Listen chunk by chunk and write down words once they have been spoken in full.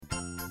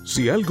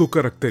Si algo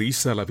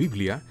caracteriza a la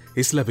Biblia,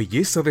 es la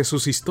belleza de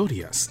sus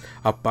historias,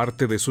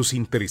 aparte de sus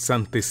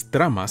interesantes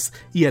tramas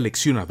y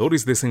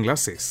aleccionadores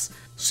desenlaces,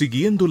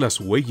 siguiendo las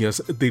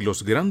huellas de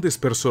los grandes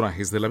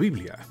personajes de la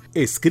Biblia,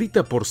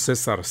 escrita por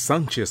César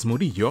Sánchez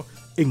Murillo,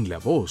 en la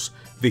voz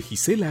de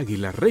Gisela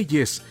Aguilar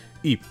Reyes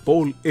y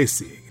Paul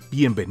S.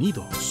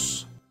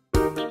 Bienvenidos.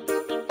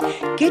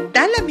 ¿Qué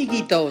tal,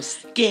 amiguitos?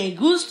 Qué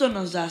gusto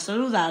nos da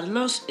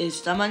saludarlos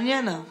esta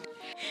mañana.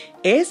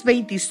 Es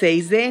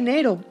 26 de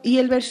enero y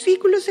el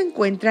versículo se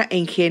encuentra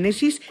en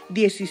Génesis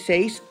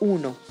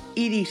 16:1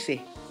 y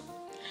dice: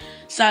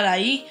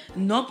 Sarai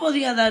no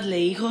podía darle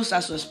hijos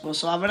a su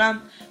esposo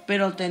Abraham,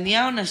 pero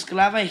tenía una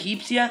esclava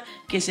egipcia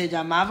que se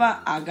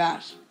llamaba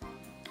Agar.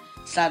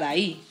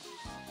 Sarai.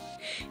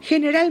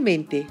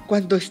 Generalmente,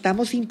 cuando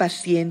estamos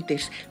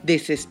impacientes,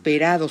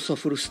 desesperados o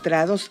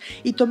frustrados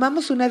y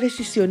tomamos una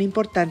decisión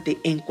importante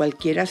en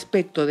cualquier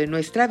aspecto de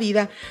nuestra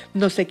vida,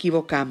 nos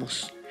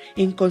equivocamos.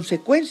 En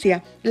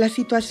consecuencia, la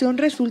situación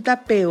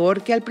resulta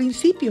peor que al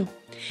principio.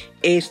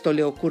 Esto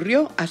le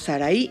ocurrió a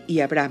Sarai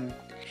y Abraham.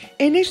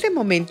 En ese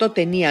momento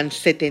tenían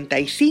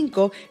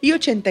 75 y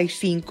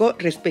 85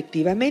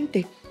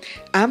 respectivamente.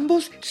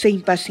 Ambos se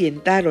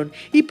impacientaron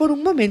y por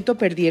un momento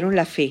perdieron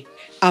la fe.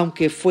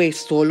 Aunque fue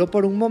solo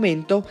por un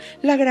momento,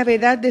 la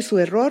gravedad de su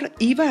error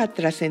iba a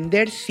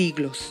trascender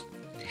siglos.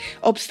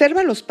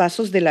 Observa los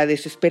pasos de la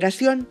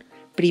desesperación.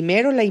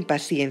 Primero la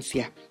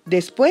impaciencia.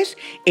 Después,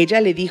 ella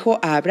le dijo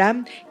a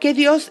Abraham que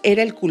Dios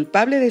era el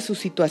culpable de su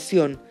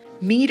situación.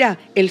 Mira,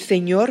 el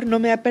Señor no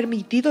me ha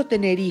permitido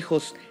tener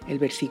hijos. El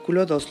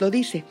versículo 2 lo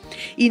dice.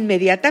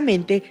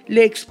 Inmediatamente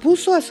le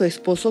expuso a su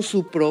esposo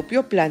su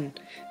propio plan.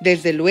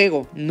 Desde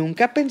luego,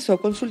 nunca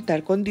pensó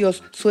consultar con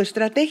Dios su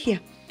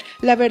estrategia.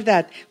 La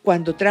verdad,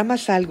 cuando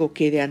tramas algo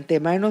que de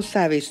antemano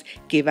sabes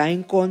que va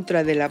en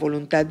contra de la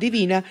voluntad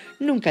divina,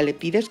 nunca le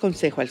pides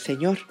consejo al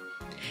Señor.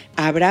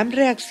 Abraham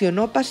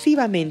reaccionó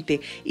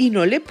pasivamente y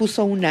no le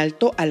puso un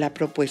alto a la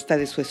propuesta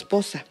de su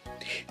esposa.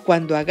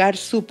 Cuando Agar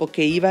supo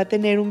que iba a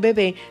tener un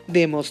bebé,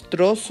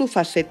 demostró su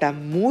faceta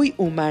muy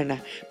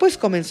humana, pues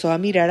comenzó a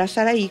mirar a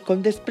Sarai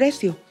con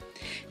desprecio.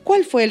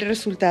 ¿Cuál fue el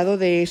resultado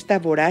de esta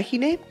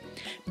vorágine?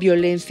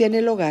 Violencia en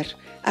el hogar,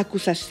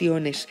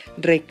 acusaciones,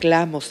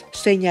 reclamos,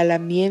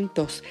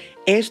 señalamientos.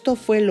 Esto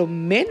fue lo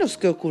menos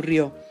que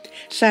ocurrió.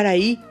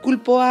 Sarai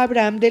culpó a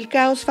Abraham del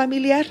caos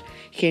familiar,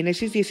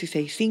 Génesis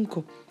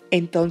 16:5.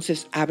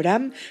 Entonces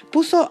Abraham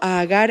puso a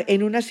Agar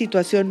en una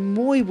situación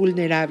muy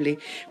vulnerable,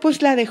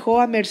 pues la dejó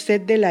a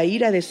merced de la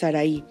ira de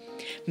Sarai.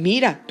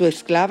 Mira, tu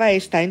esclava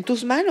está en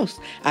tus manos,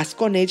 haz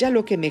con ella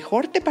lo que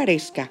mejor te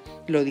parezca,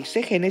 lo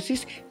dice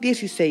Génesis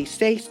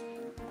 16:6.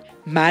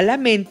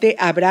 Malamente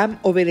Abraham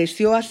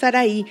obedeció a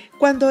Sarai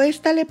cuando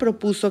ésta le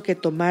propuso que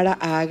tomara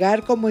a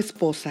Agar como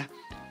esposa.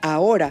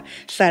 Ahora,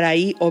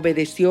 Sarai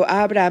obedeció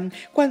a Abraham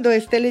cuando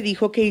éste le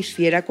dijo que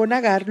hiciera con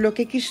Agar lo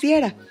que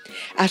quisiera.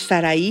 A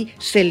Sarai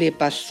se le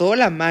pasó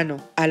la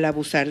mano al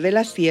abusar de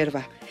la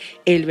sierva.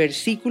 El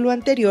versículo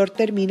anterior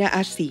termina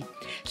así: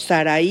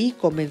 Sarai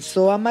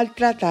comenzó a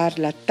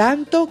maltratarla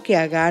tanto que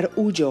Agar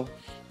huyó.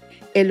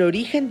 El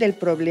origen del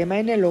problema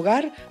en el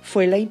hogar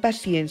fue la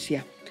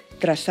impaciencia,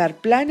 trazar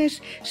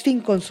planes sin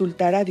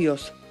consultar a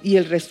Dios, y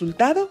el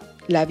resultado,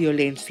 la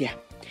violencia.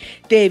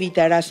 Te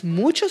evitarás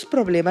muchos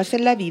problemas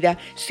en la vida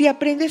si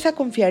aprendes a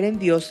confiar en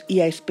Dios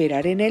y a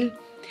esperar en Él.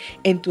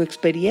 En tu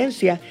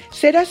experiencia,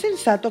 será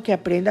sensato que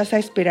aprendas a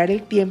esperar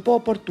el tiempo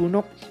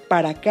oportuno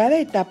para cada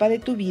etapa de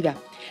tu vida.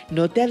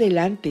 No te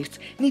adelantes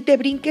ni te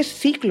brinques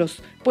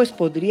ciclos, pues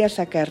podrías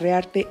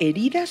acarrearte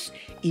heridas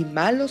y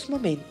malos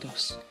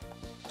momentos.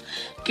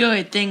 Que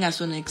hoy tengas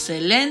un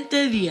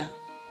excelente día.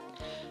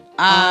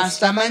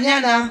 ¡Hasta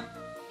mañana!